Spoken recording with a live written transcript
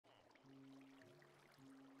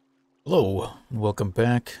Hello, and welcome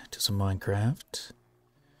back to some Minecraft.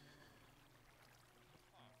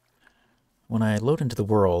 When I load into the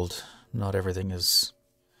world, not everything is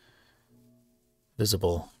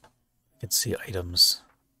visible. I can see items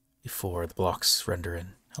before the blocks render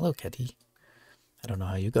in. Hello, Kitty. I don't know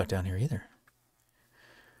how you got down here either.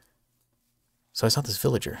 So I saw this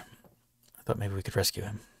villager. I thought maybe we could rescue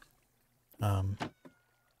him. Don't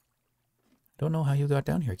know how you got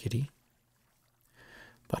down here, Kitty.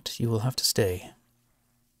 But you will have to stay.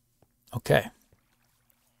 Okay.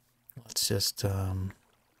 Let's just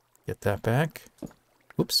get that back.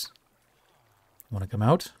 Whoops. Want to come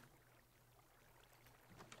out?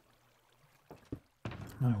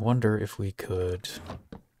 I wonder if we could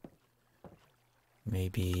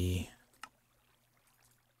maybe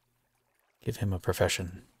give him a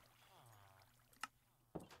profession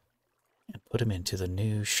and put him into the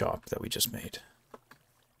new shop that we just made.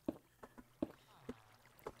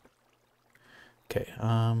 Okay,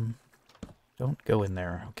 don't go in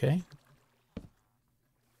there, okay?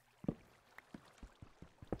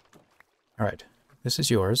 Alright, this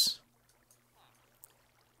is yours.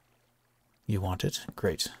 You want it?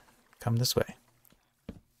 Great. Come this way.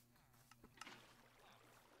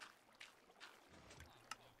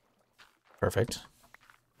 Perfect.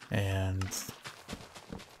 And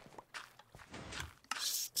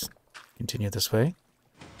just continue this way.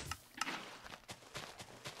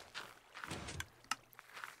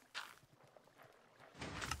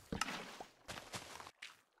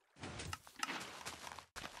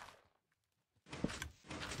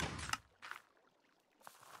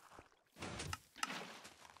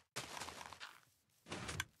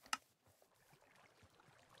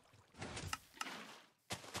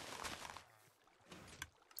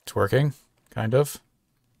 It's working, kind of.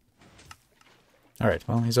 Alright,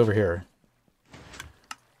 well, he's over here.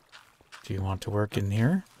 Do you want to work in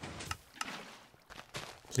here?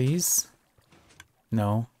 Please?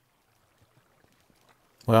 No.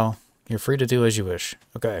 Well, you're free to do as you wish.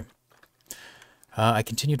 Okay. I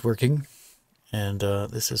continued working, and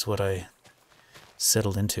this is what I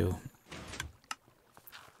settled into.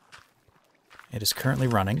 It is currently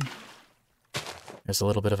running. There's a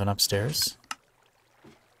little bit of an upstairs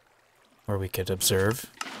where we could observe.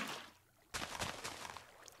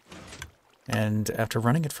 And after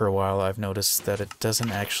running it for a while, I've noticed that it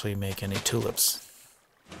doesn't actually make any tulips.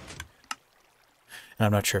 And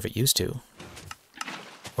I'm not sure if it used to,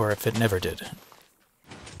 or if it never did.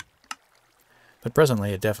 But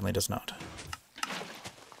presently, it definitely does not.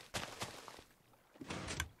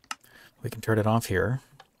 We can turn it off here.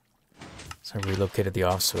 So I relocated the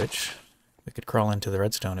off switch. We could crawl into the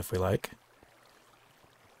redstone if we like.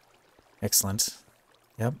 Excellent.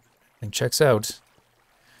 Yep, everything checks out.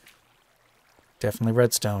 Definitely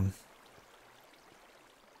redstone.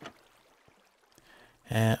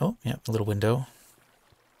 And, oh, yeah, a little window.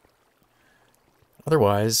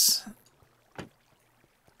 Otherwise,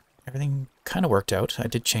 everything kind of worked out. I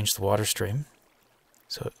did change the water stream,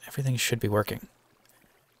 so everything should be working.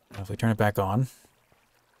 Now if we turn it back on,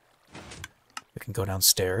 we can go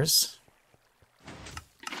downstairs.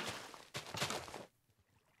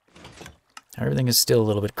 Everything is still a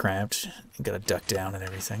little bit cramped. You gotta duck down and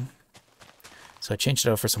everything. So I changed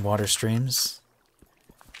it out for some water streams.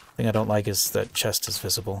 The thing I don't like is that chest is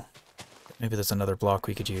visible. Maybe there's another block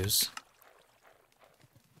we could use.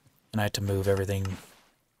 And I had to move everything,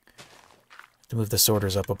 to move the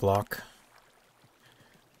sorters up a block.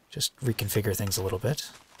 Just reconfigure things a little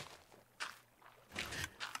bit.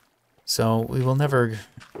 So we will never,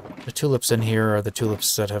 the tulips in here are the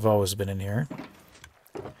tulips that have always been in here.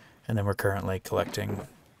 And then we're currently collecting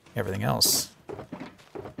everything else.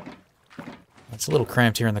 It's a little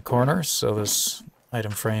cramped here in the corner, so this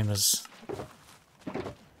item frame is...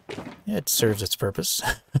 yeah, it serves its purpose.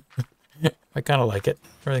 I kind of like it.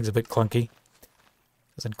 Everything's a bit clunky.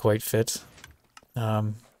 Doesn't quite fit.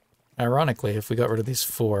 Ironically, if we got rid of these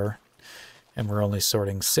 4, and we're only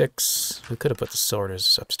sorting 6, we could have put the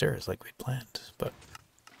sorters upstairs like we'd planned, but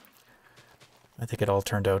I think it all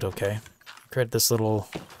turned out okay. Created this little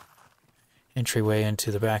entryway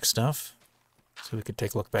into the back stuff, so we could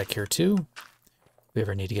take a look back here too. If we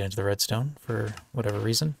ever need to get into the redstone for whatever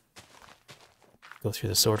reason. Go through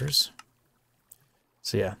the sorters.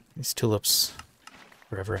 So yeah, these tulips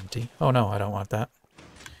are ever empty. Oh no, I don't want that.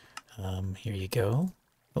 Here you go.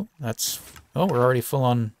 Oh, that's... oh, we're already full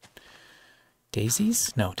on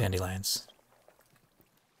daisies? No, dandelions.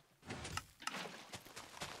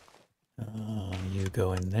 You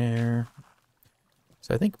go in there.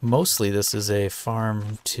 So I think mostly this is a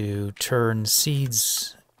farm to turn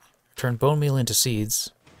seeds, turn bone meal into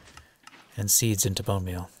seeds, and seeds into bone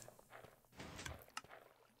meal.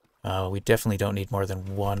 We definitely don't need more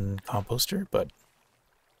than one composter, but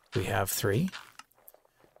we have 3,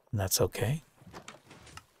 and that's okay.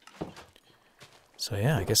 So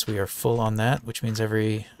yeah, I guess we are full on that, which means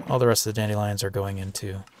all the rest of the dandelions are going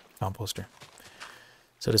into composter.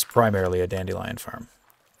 So it is primarily a dandelion farm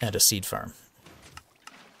and a seed farm.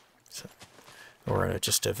 So, or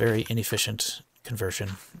just a very inefficient conversion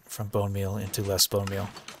from bone meal into less bone meal.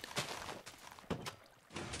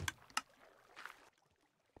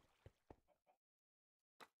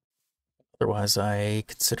 Otherwise, I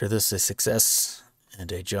consider this a success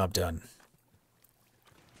and a job done.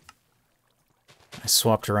 I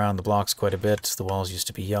swapped around the blocks quite a bit. The walls used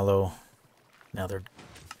to be yellow. Now they're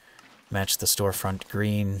matched the storefront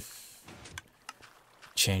green.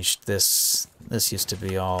 Changed this. This used to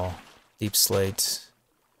be all deep slate.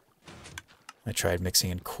 I tried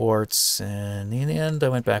mixing in quartz, and in the end I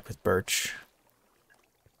went back with birch.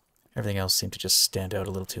 Everything else seemed to just stand out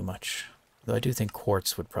a little too much. Though I do think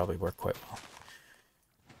quartz would probably work quite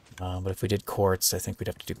well. But if we did quartz, I think we'd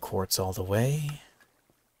have to do quartz all the way.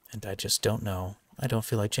 And I just don't know. I don't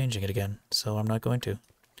feel like changing it again, so I'm not going to.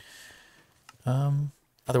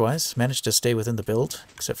 Otherwise, managed to stay within the build,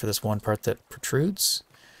 except for this one part that protrudes.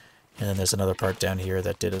 And then there's another part down here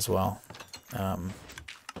that did as well.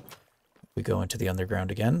 We go into the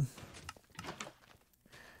underground again.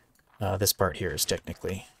 This part here is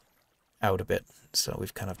technically out a bit, so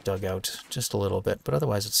we've kind of dug out just a little bit, but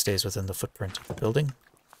otherwise it stays within the footprint of the building.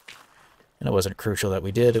 And it wasn't crucial that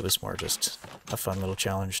we did, it was more just a fun little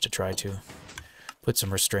challenge to try to put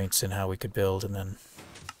some restraints in how we could build, and then,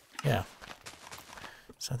 yeah.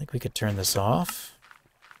 So I think we could turn this off.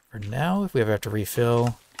 For now, if we ever have to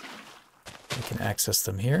refill, we can access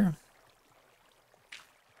them here.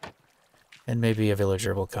 And maybe a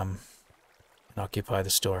villager will come and occupy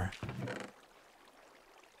the store.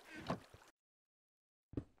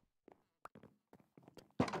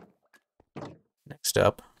 Next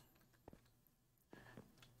up,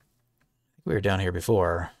 we were down here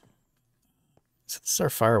before. So this is our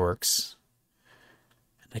fireworks.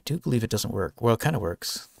 And I do believe it doesn't work. Well, it kind of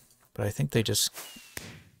works. But I think they just...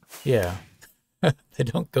 Yeah. They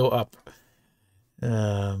don't go up.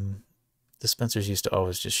 Dispensers used to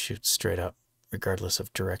always just shoot straight up, regardless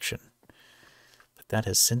of direction. But that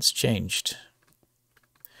has since changed.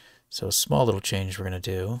 So a small little change we're going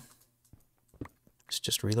to do is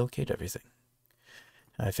just relocate everything.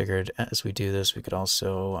 I figured as we do this, we could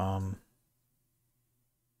also...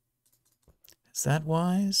 Is that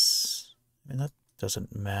wise? I mean, that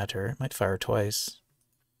doesn't matter. It might fire twice.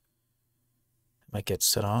 It might get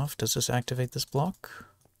set off. Does this activate this block?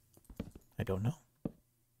 I don't know.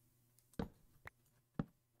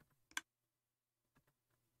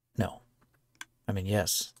 No. I mean,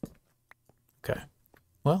 yes. Okay.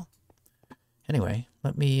 Well, anyway,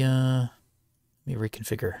 let me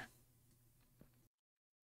reconfigure.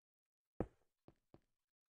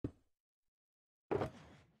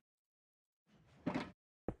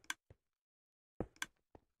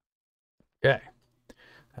 Okay,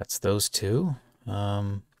 that's those two. I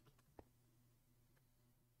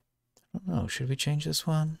don't know, should we change this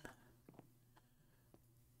one?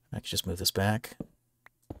 I could just move this back.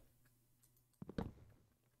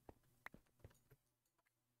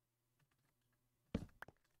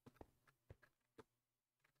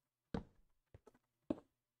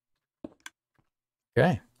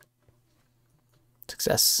 Okay.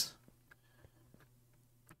 Success.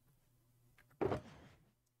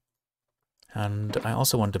 And I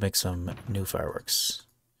also wanted to make some new fireworks.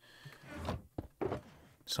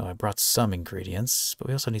 So I brought some ingredients, but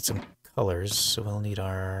we also need some colors, so we'll need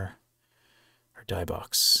our dye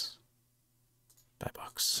box. Dye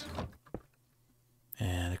box.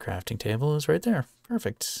 And the crafting table is right there.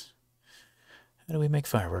 Perfect. How do we make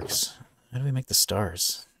fireworks? How do we make the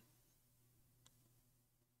stars?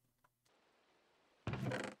 I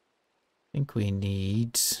think we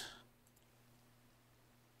need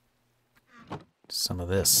some of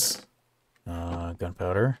this.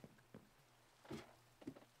 Gunpowder.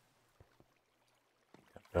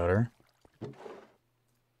 Gunpowder.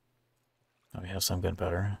 Oh, we have some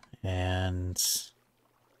gunpowder. And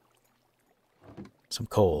some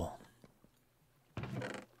coal.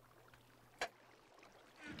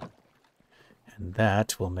 And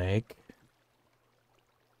that will make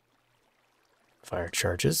fire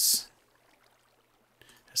charges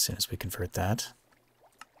as soon as we convert that.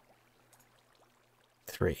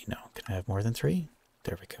 3. No, can I have more than 3?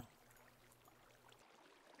 There we go.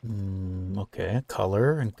 Okay,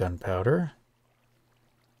 color and gunpowder.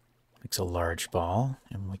 Makes a large ball,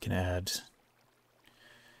 and we can add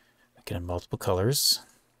multiple colors.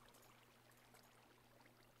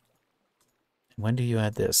 When do you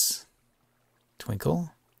add this?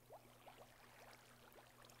 Twinkle?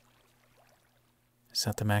 Is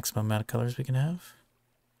that the maximum amount of colors we can have?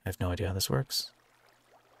 I have no idea how this works.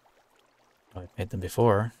 Oh, I've made them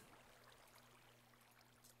before.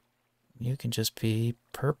 You can just be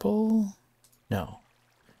purple? No.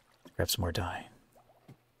 Grab some more dye.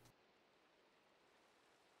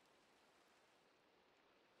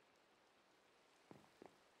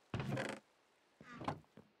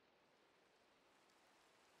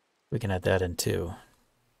 We can add that in too.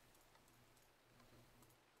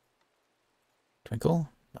 Twinkle?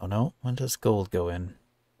 Oh no, when does gold go in?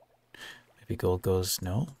 Maybe gold goes,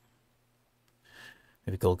 no?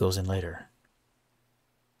 Maybe gold goes in later.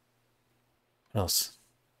 What else?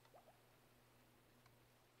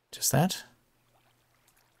 Just that?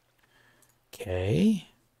 Okay.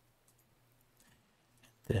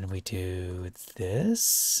 Then we do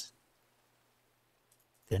this.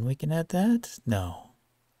 Then we can add that? No.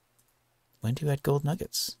 When do you add gold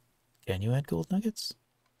nuggets? Can you add gold nuggets?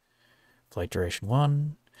 Flight duration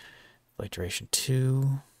 1. Flight duration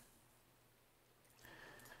 2.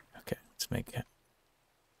 Okay, let's make it.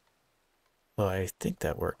 Well, I think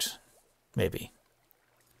that worked. Maybe.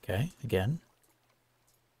 Okay, again.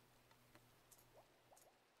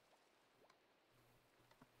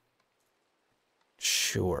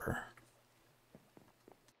 Sure.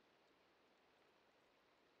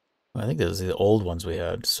 Well, I think those are the old ones we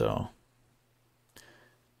had, so.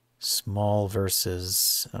 Small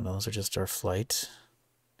versus, I don't know, those are just our flight.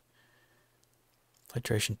 Flight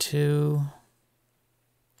duration 2.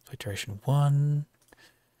 Flight duration 1.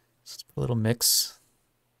 So let's put a little mix.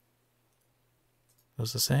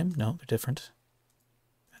 Those the same? No, they're different.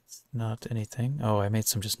 That's not anything. Oh, I made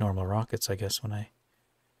some just normal rockets, I guess, when I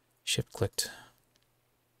shift clicked.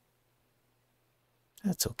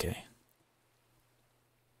 That's okay.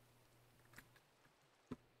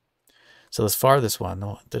 So this farthest one,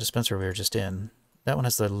 the dispenser we were just in, that one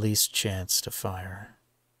has the least chance to fire.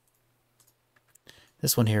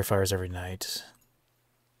 This one here fires every night.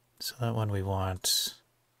 So that one we want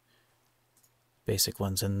basic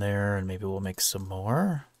ones in there, and maybe we'll make some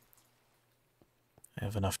more. I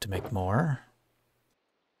have enough to make more.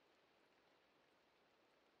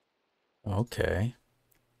 Okay.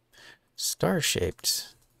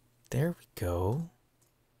 Star-shaped. There we go.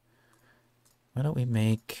 Why don't we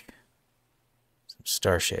make some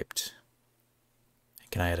star-shaped?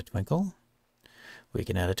 Can I add a twinkle? We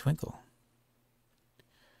can add a twinkle.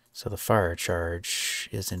 So the fire charge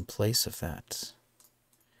is in place of that.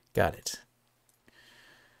 Got it.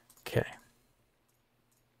 Okay.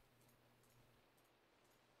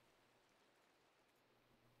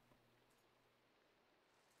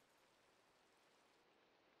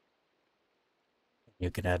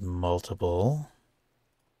 You can add multiple.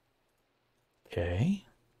 Okay.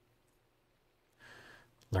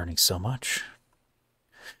 Learning so much.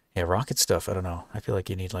 Yeah, rocket stuff, I don't know. I feel like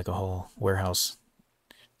you need like a whole warehouse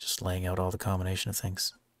just laying out all the combination of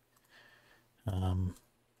things.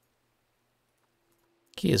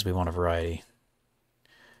 Key is we want a variety.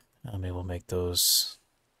 Maybe we'll make those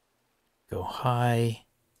go high.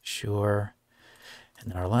 Sure.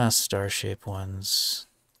 And then our last star-shaped ones.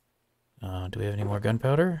 Do we have any more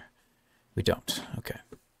gunpowder? We don't. Okay.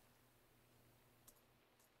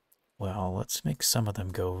 Well, let's make some of them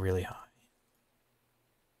go really high.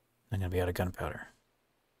 I'm going to be out of gunpowder.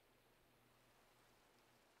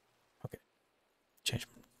 Okay. Change.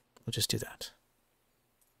 We'll just do that.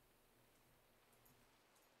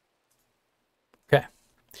 Okay.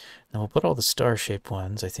 Now we'll put all the star-shaped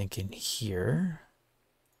ones, I think, in here.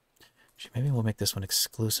 Actually, maybe we'll make this one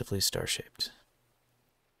exclusively star-shaped.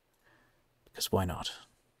 Because why not?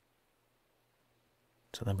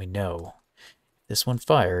 So then we know this one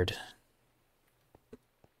fired.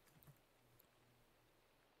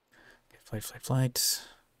 Okay, flight, flight, flight.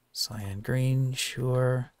 Cyan green,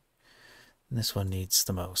 sure. And this one needs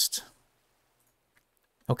the most.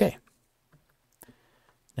 Okay.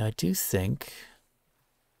 Now I do think...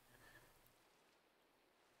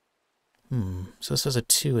 so this has a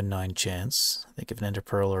 2 in 9 chance. I think of an ender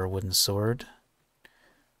pearl or a wooden sword.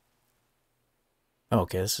 Oh,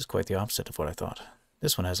 okay, this is quite the opposite of what I thought.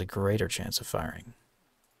 This one has a greater chance of firing.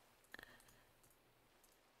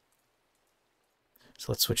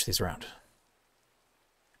 So let's switch these around.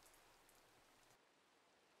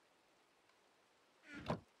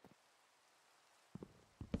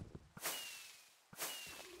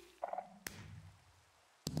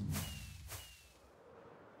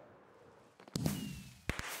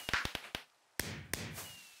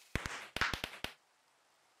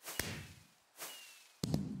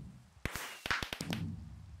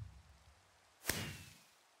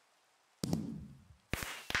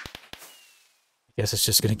 Guess it's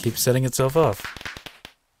just going to keep setting itself off.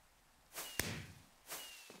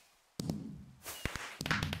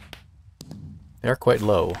 They are quite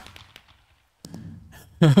low.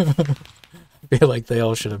 I feel like they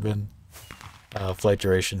all should have been flight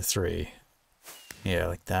duration 3. Yeah,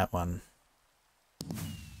 like that one.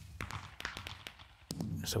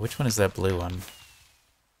 So which one is that blue one?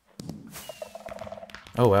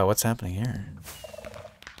 Oh wow, what's happening here?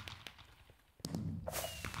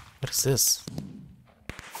 What is this?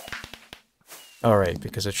 Oh right,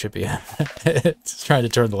 because it should be... it's trying to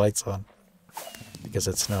turn the lights on. Because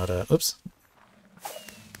it's not a... Oops.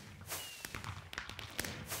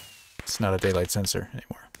 It's not a daylight sensor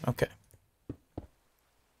anymore. Okay.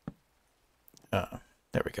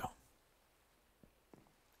 There we go.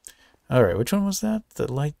 Alright, which one was that?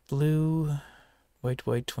 The light blue,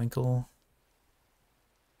 white twinkle.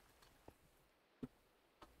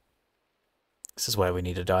 This is why we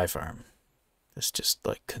need a dye farm. This just,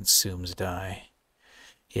 like, consumes dye.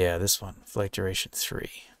 Yeah, this one. Flight duration 3.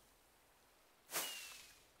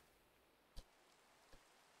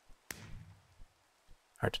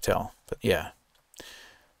 Hard to tell, but yeah.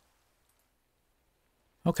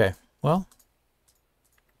 Okay, well,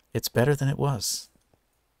 it's better than it was.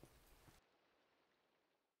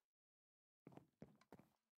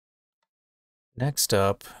 Next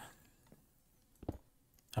up,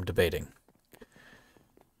 I'm debating.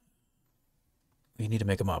 We need to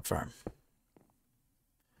make a mob farm.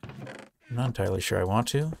 I'm not entirely sure I want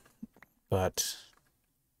to, but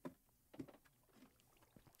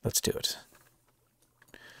let's do it.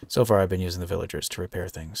 So far I've been using the villagers to repair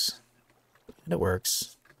things, and it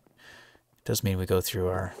works. It does mean we go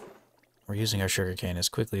through we're using our sugarcane as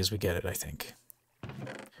quickly as we get it, I think.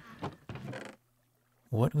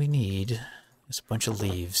 What we need is a bunch of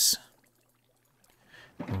leaves.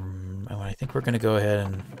 And I think we're going to go ahead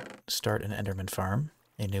and start an Enderman farm,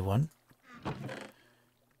 a new one.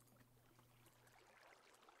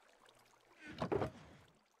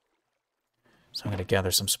 So I'm going to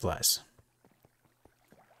gather some supplies.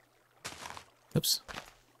 Oops.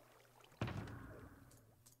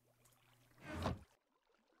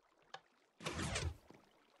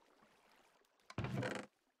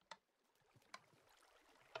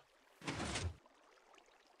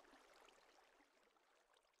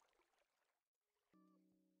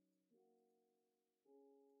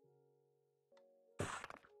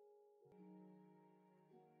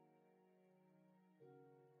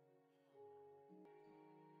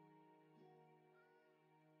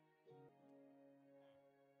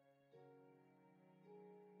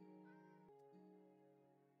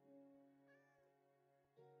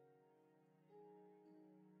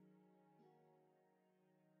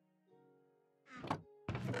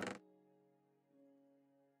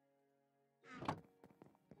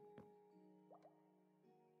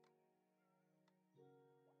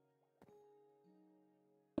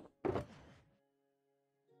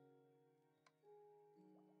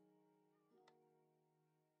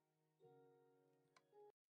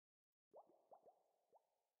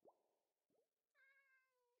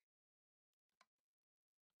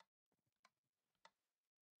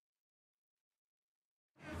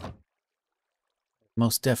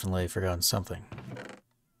 Most definitely forgotten something.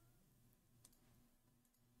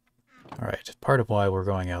 Alright, part of why we're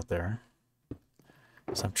going out there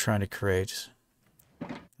is I'm trying to create...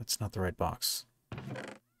 That's not the right box.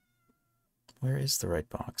 Where is the right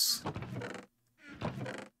box?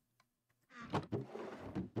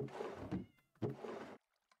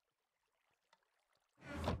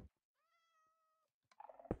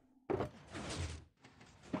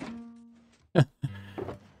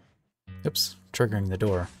 Oops, triggering the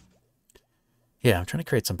door. Yeah, I'm trying to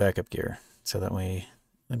create some backup gear so that when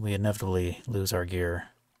we inevitably lose our gear,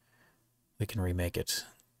 we can remake it.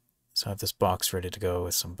 So I have this box ready to go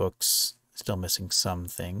with some books. Still missing some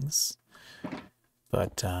things,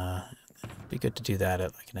 but it'd be good to do that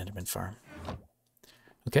at like an Enderman farm.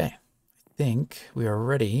 Okay, I think we are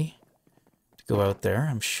ready to go out there.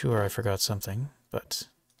 I'm sure I forgot something, but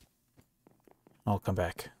I'll come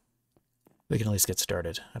back. We can at least get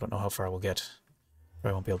started. I don't know how far we'll get, but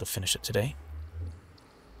I won't be able to finish it today.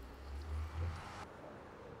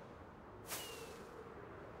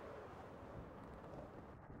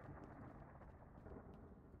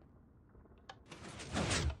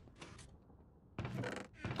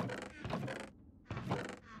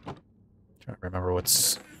 Trying to remember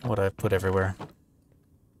what I've put everywhere.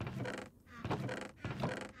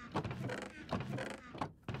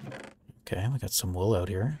 Okay, we got some wool out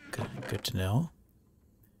here. Good to know.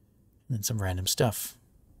 And then some random stuff.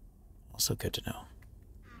 Also good to know.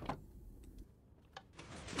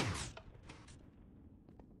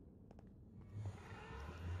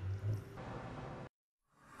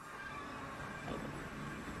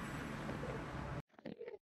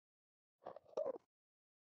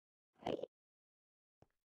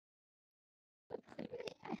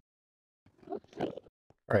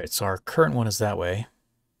 Alright, so our current one is that way.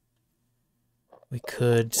 We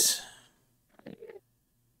could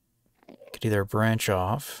either branch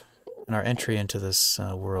off, and our entry into this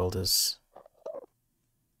world is...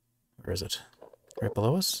 Where is it? Right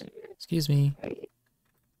below us? Excuse me.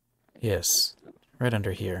 Yes, right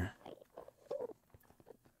under here.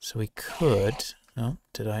 So we could... Oh,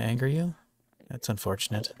 did I anger you? That's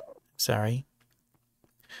unfortunate. Sorry.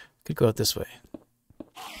 Could go out this way.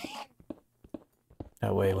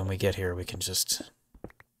 That way, when we get here, we can just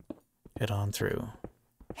head on through.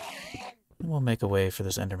 And we'll make a way for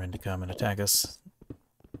this Enderman to come and attack us.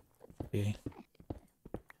 Should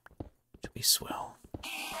be swell.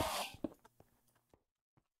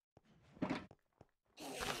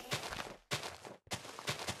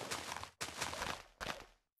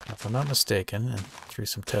 If I'm not mistaken, and through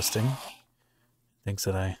some testing, things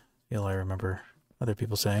that I feel I remember other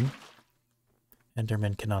people saying,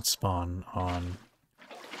 Endermen cannot spawn on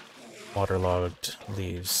waterlogged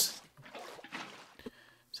leaves.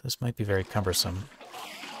 So this might be very cumbersome.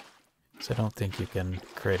 So I don't think you can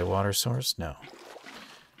create a water source. No.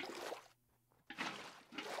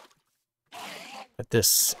 But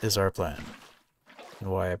this is our plan,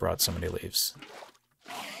 and why I brought so many leaves.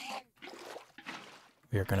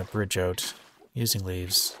 We are going to bridge out using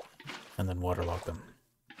leaves and then waterlog them.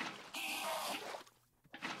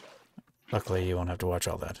 Luckily, you won't have to watch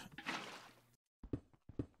all that.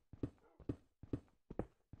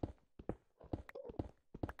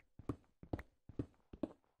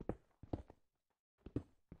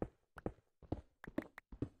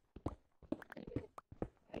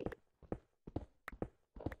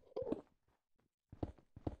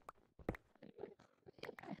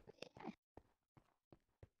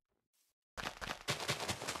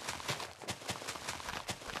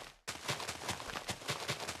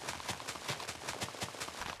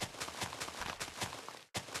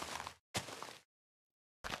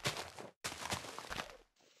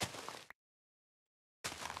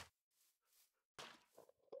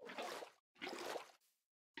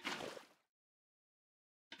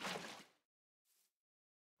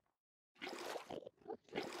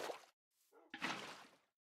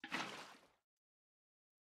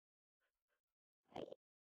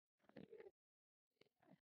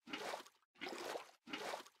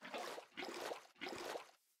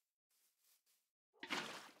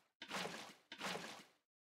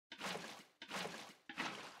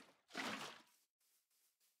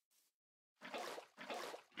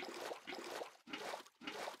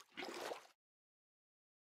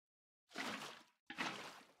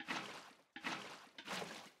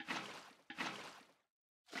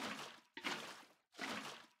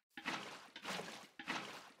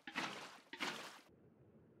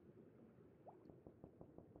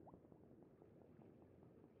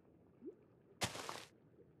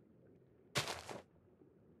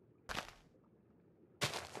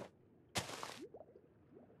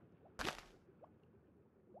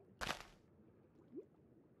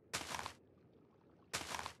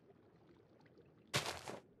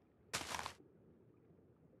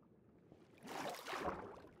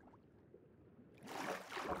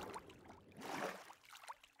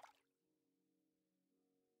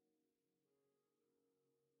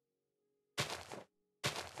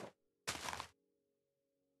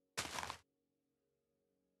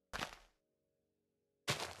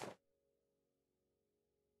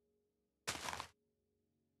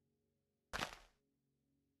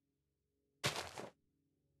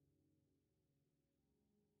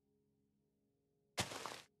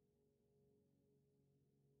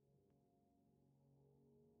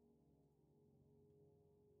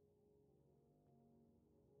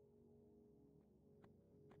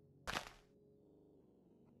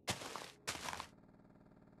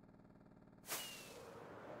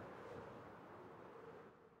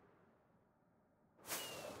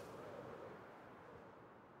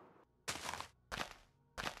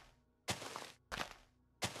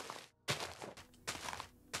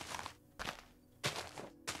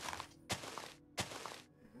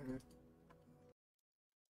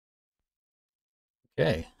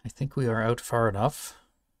 Okay, I think we are out far enough.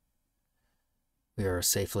 We are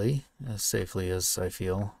safely, as safely as I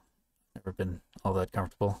feel. Never been all that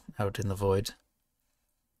comfortable out in the void.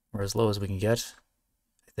 We're as low as we can get,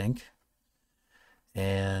 I think.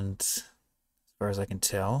 And as far as I can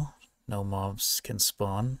tell, no mobs can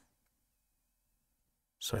spawn.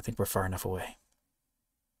 So I think we're far enough away.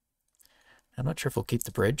 I'm not sure if we'll keep the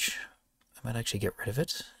bridge. I might actually get rid of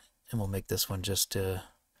it, and we'll make this one just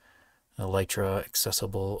Elytra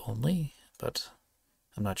accessible only, but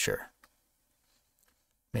I'm not sure.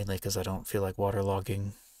 Mainly because I don't feel like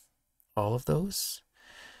waterlogging all of those.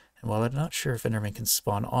 And while I'm not sure if Endermen can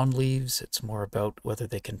spawn on leaves, it's more about whether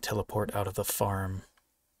they can teleport out of the farm.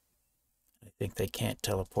 I think they can't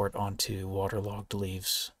teleport onto waterlogged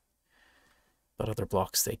leaves, but other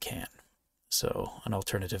blocks they can. So an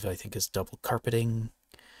alternative, I think, is double carpeting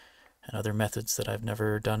and other methods that I've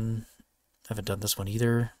never done. I haven't done this one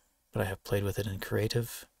either, but I have played with it in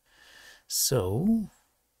creative. So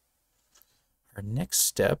our next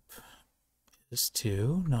step is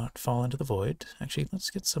to not fall into the void. Actually, let's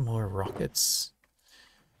get some more rockets.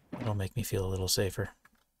 It'll make me feel a little safer.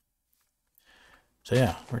 So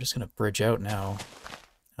yeah, we're just going to bridge out now.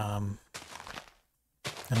 And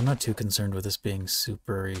I'm not too concerned with this being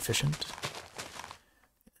super efficient.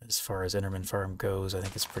 As far as Enderman Farm goes, I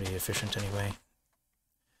think it's pretty efficient anyway.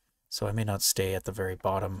 So I may not stay at the very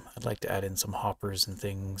bottom. I'd like to add in some hoppers and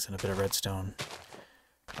things and a bit of redstone.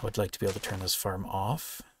 I would like to be able to turn this farm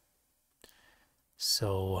off.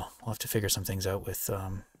 So we'll have to figure some things out with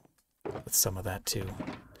some of that too.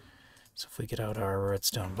 So if we get out our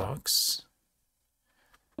redstone box.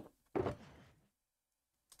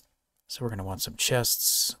 So we're going to want some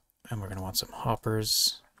chests, and we're going to want some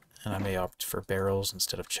hoppers. And I may opt for barrels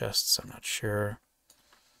instead of chests, I'm not sure.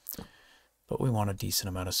 But we want a decent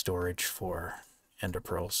amount of storage for ender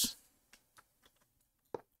pearls.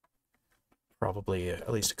 Probably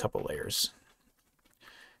at least a couple layers.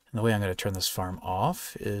 And the way I'm going to turn this farm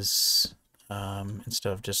off is,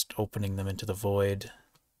 instead of just opening them into the void,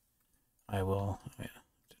 I will, oh yeah,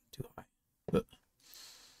 too high.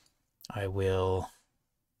 I will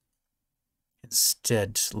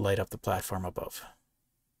instead light up the platform above.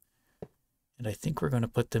 And I think we're going to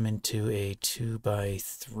put them into a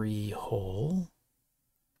 2x3 hole,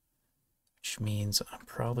 which means I'm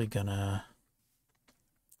probably going to,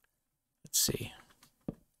 let's see,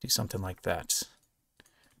 do something like that.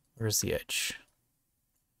 Where's the edge?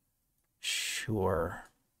 Sure.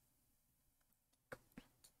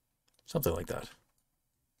 Something like that.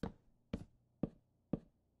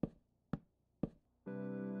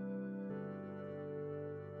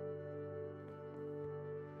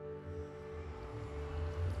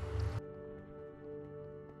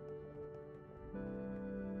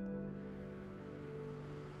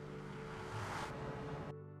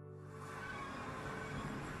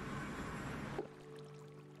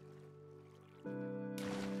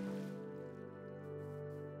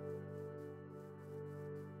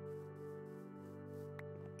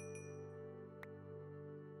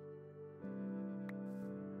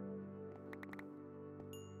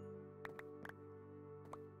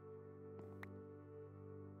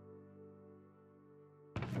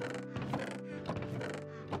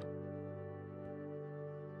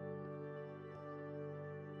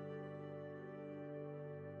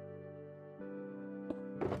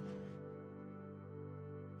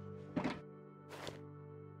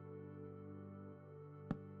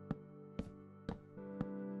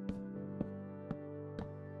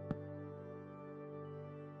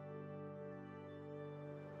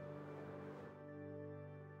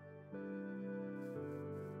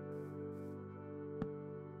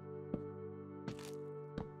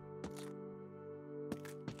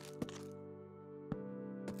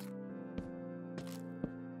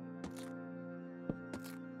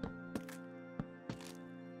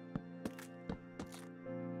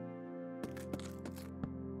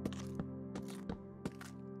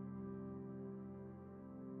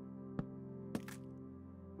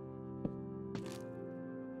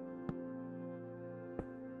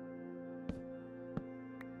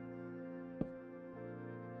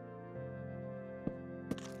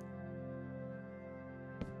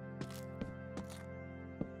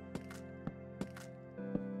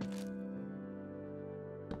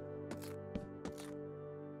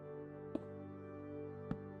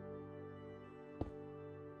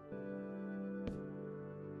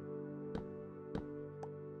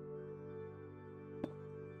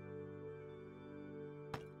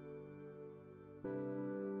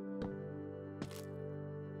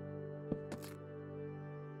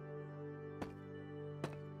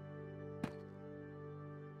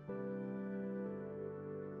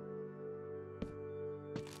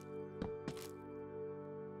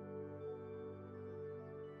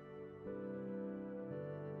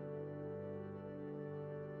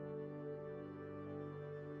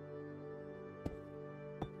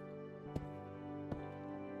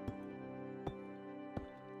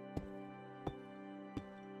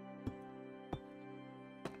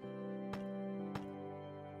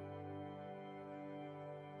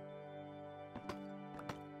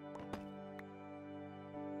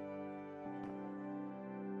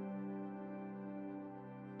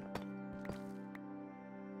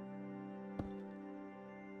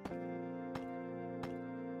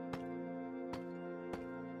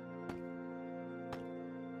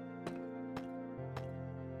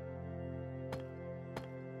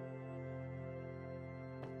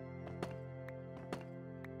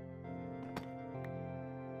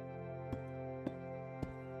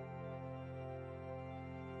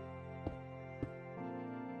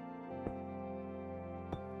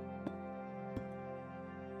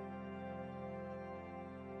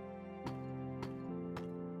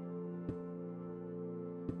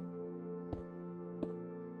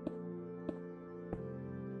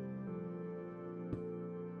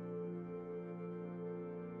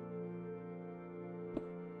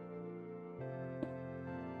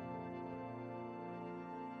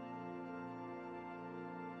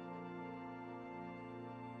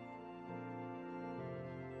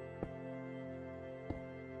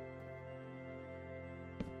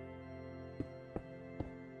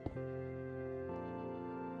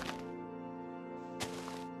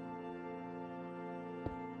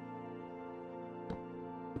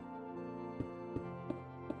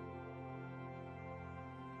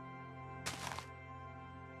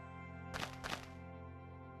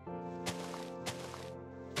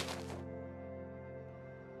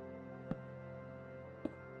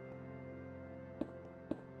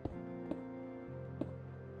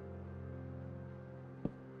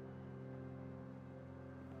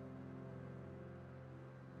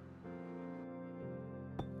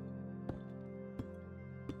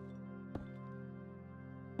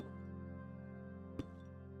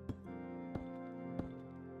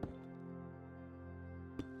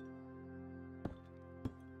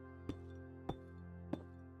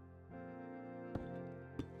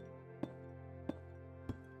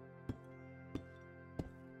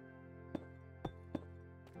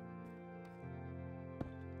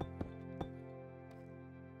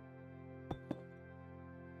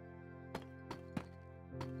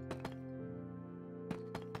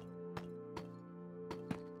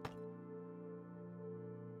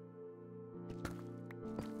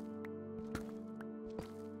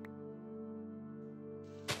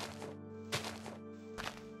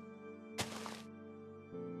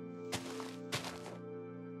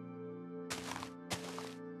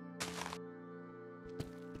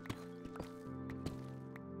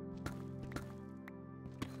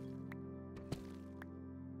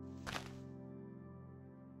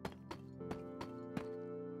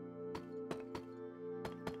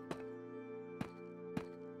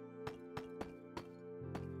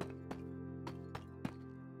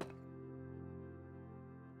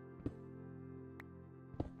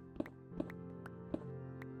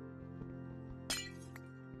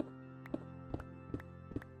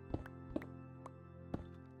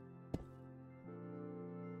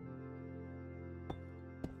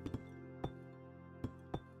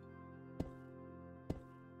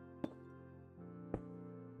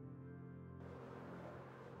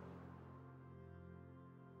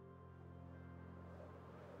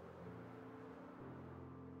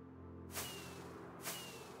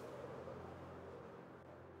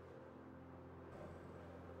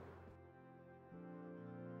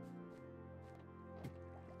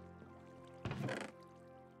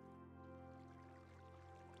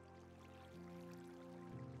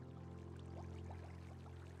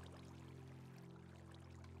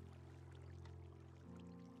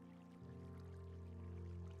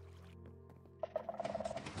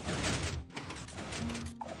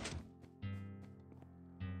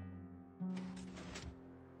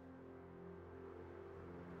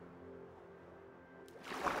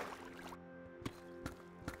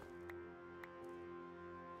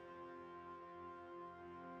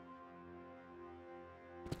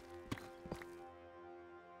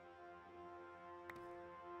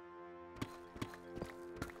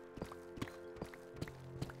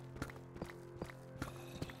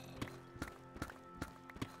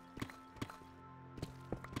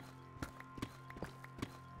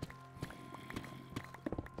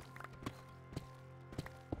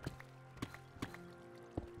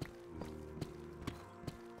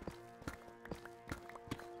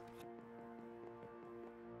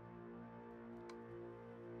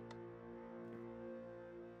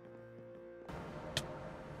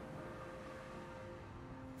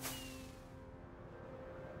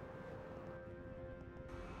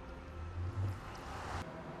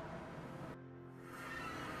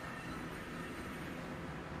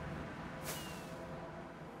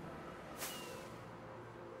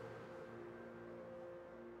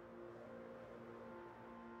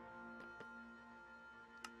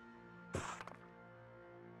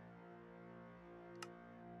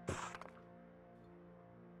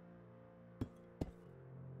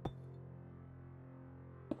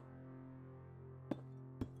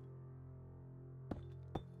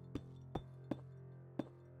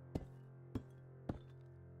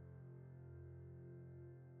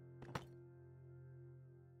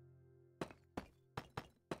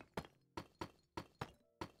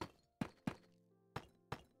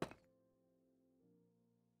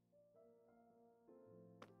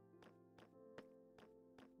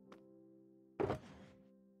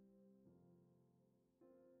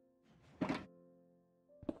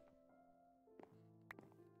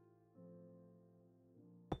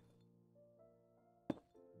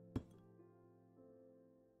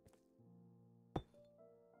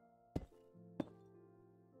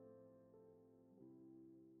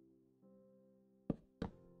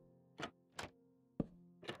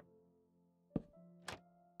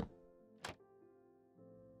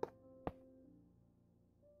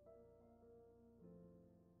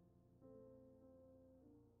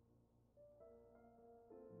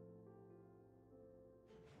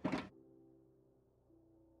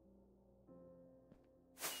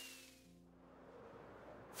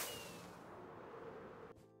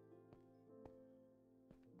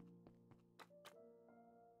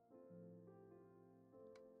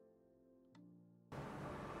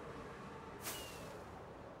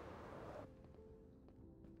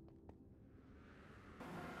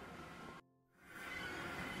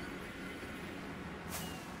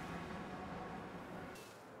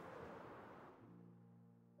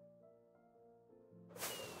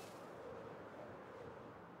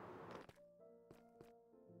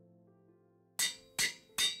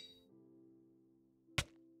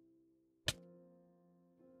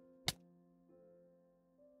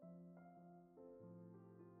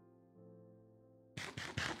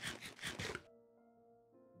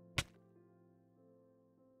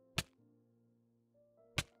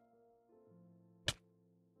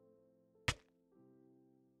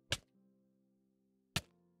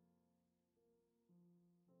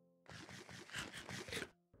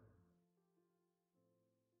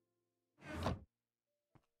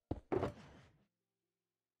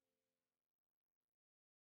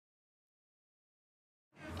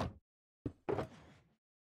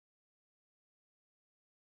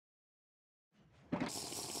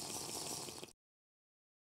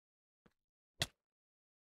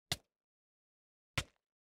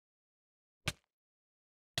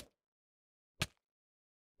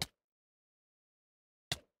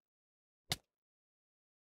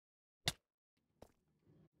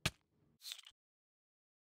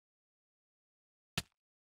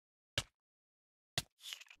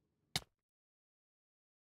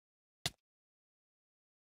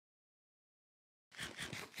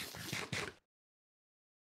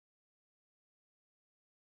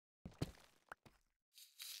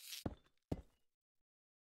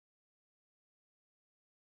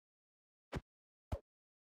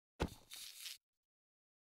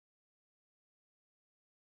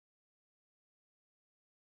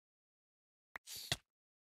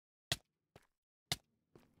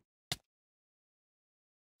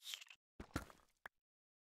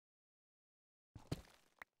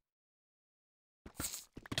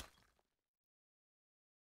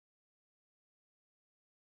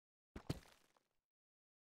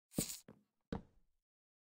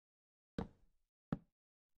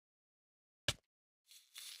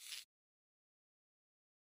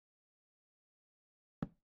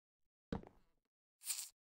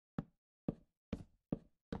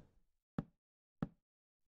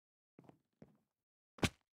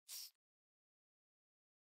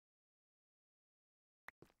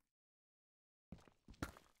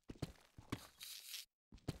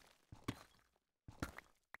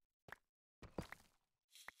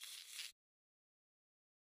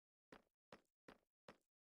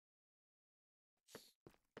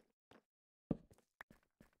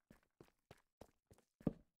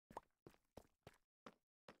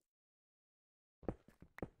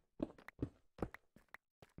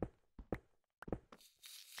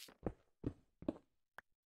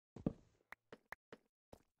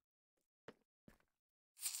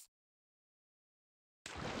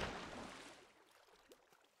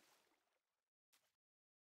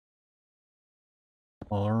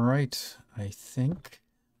 All right, I think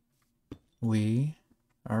we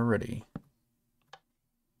are ready.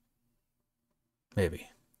 Maybe.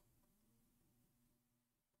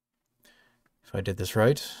 If I did this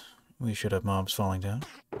right, we should have mobs falling down.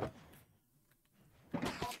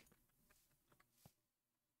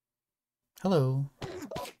 Hello.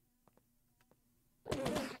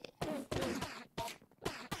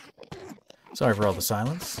 Sorry for all the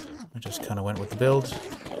silence. I just kind of went with the build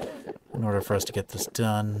in order for us to get this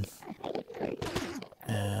done.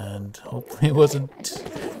 And hopefully it wasn't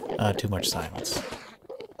too much silence.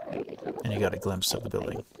 And you got a glimpse of the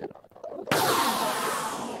building.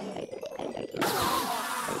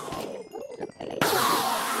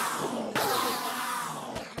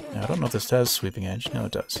 Now, I don't know if this has sweeping edge. No,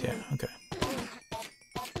 it does. Yeah, okay.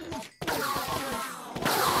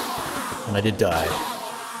 And I did die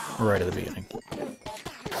right at the beginning.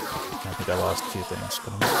 I think I lost a few things,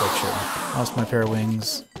 but I'm not quite sure. Lost my pair of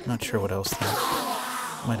wings. Not sure what else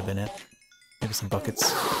though. Might have been it. Maybe some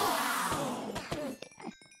buckets.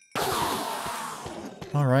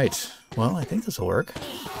 Alright. Well, I think this will work.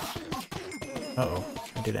 Uh-oh.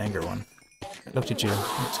 I did anger one. I looked at you.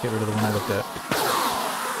 Let's get rid of the one I looked at.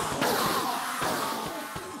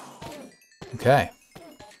 Okay.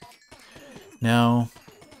 Now,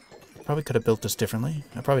 probably could have built this differently.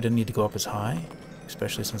 I probably didn't need to go up as high,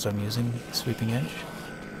 especially since I'm using sweeping edge.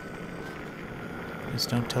 Please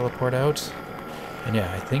don't teleport out. And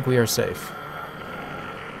yeah, I think we are safe.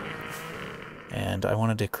 And I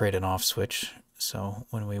wanted to create an off switch, so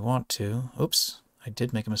when we want to... Oops, I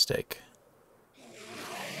did make a mistake.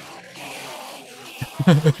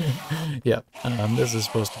 Yeah, this is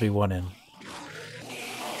supposed to be one in.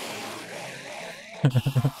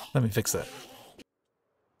 Let me fix that.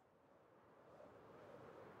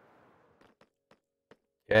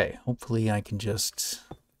 Okay, hopefully I can just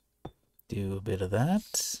do a bit of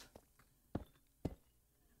that.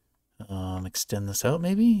 Extend this out,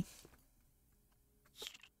 maybe?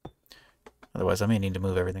 Otherwise, I may need to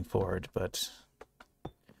move everything forward, but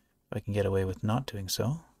if I can get away with not doing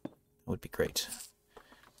so, that would be great.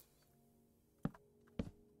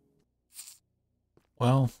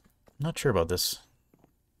 Well, I'm not sure about this.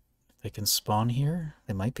 If they can spawn here,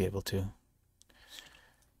 they might be able to.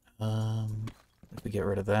 If we get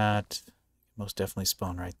rid of that, most definitely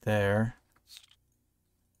spawn right there.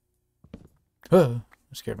 Oh,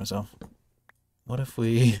 I scared myself. What if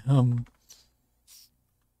we,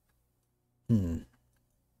 Can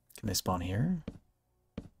they spawn here?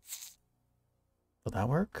 Will that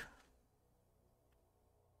work?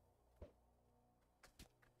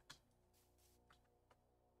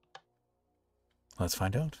 Let's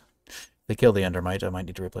find out. If they kill the Endermite, I might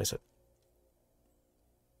need to replace it.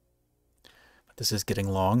 But this is getting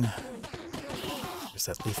long. There's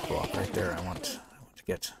that leaf block right there I want to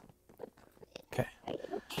get. Okay.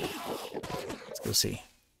 Let's go see.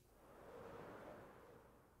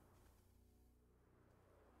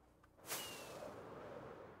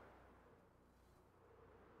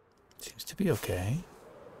 Seems to be okay.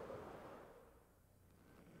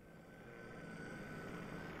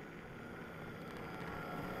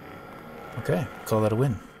 Okay, call that a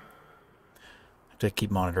win. Have to keep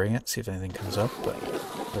monitoring it, see if anything comes up, but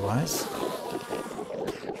otherwise...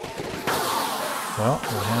 Well, we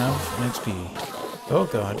have an XP. Oh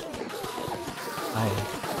god.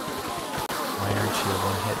 Why aren't you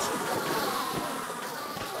one hit?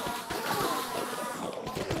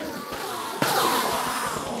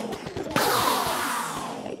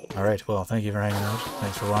 Alright, well, thank you for hanging out.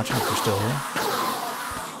 Thanks for watching if you're still here.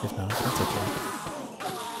 If not, that's okay.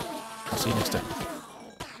 I'll see you next time.